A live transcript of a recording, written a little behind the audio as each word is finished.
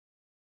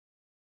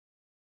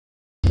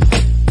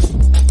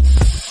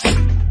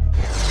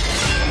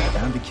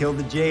killed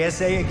the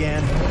JSA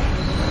again.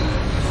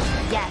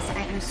 Yes,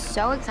 I am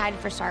so excited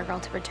for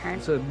Stargirl to return.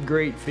 It's a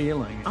great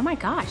feeling. Oh my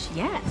gosh,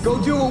 yes.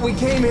 Go do what we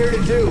came here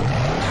to do.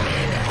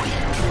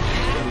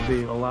 It'll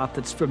be a lot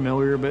that's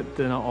familiar, but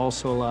then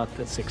also a lot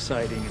that's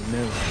exciting and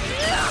new.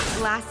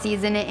 Last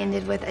season, it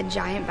ended with a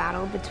giant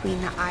battle between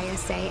the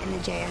ISA and the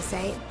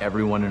JSA.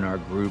 Everyone in our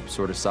group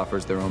sort of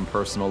suffers their own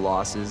personal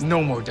losses.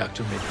 No more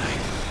Dr.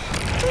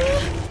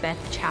 Midnight.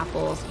 Beth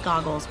Chapel's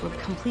goggles were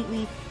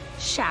completely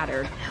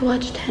shattered. I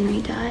watched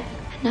Henry die,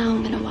 and now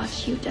I'm gonna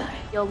watch you die.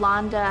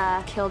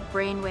 Yolanda killed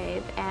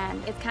Brainwave,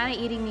 and it's kind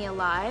of eating me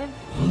alive.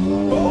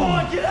 Go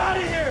on, get out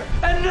of here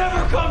and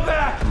never come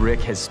back!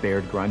 Rick has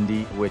spared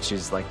Grundy, which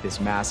is like this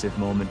massive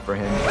moment for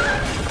him.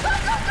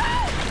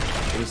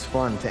 It was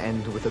fun to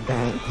end with a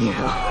bang, you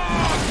know?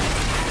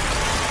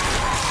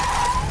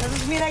 Does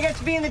this mean I get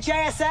to be in the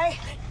JSA?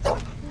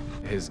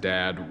 His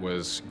dad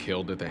was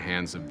killed at the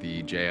hands of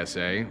the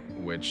JSA,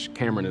 which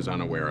Cameron is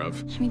unaware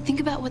of. I mean, think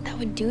about what that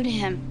would do to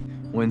him.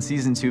 When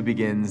season 2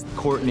 begins,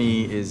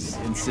 Courtney is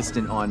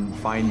insistent on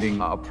finding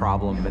a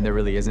problem, and there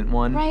really isn't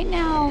one. Right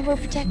now, we're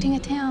protecting a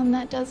town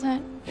that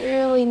doesn't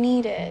really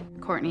need it.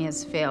 Courtney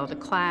has failed a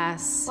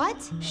class.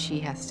 What? She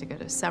has to go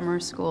to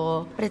summer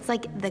school. But it's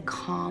like the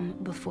calm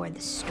before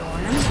the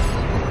storm.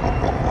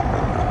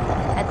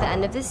 At the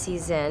end of the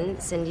season,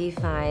 Cindy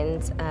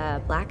finds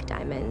a black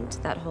diamond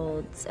that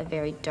holds a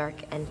very dark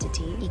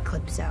entity.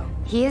 Eclipso.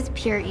 He is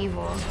pure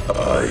evil.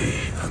 I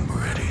am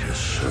ready to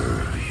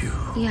serve you.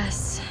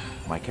 Yes.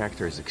 My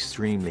character is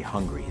extremely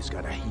hungry. He's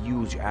got a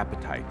huge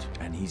appetite,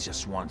 and he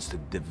just wants to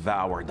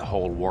devour the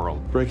whole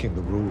world. Breaking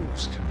the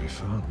rules can be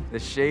fun. The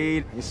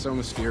Shade, He's so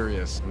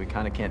mysterious. we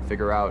kind of can't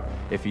figure out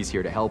if he's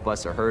here to help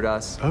us or hurt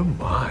us. Oh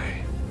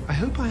my. I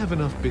hope I have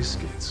enough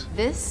biscuits.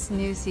 This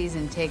new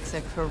season takes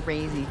a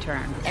crazy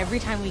turn. Every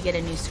time we get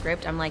a new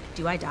script, I'm like,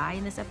 do I die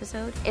in this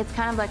episode? It's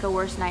kind of like a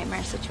worst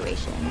nightmare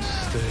situation.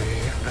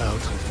 Stay out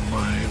of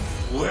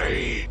my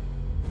way.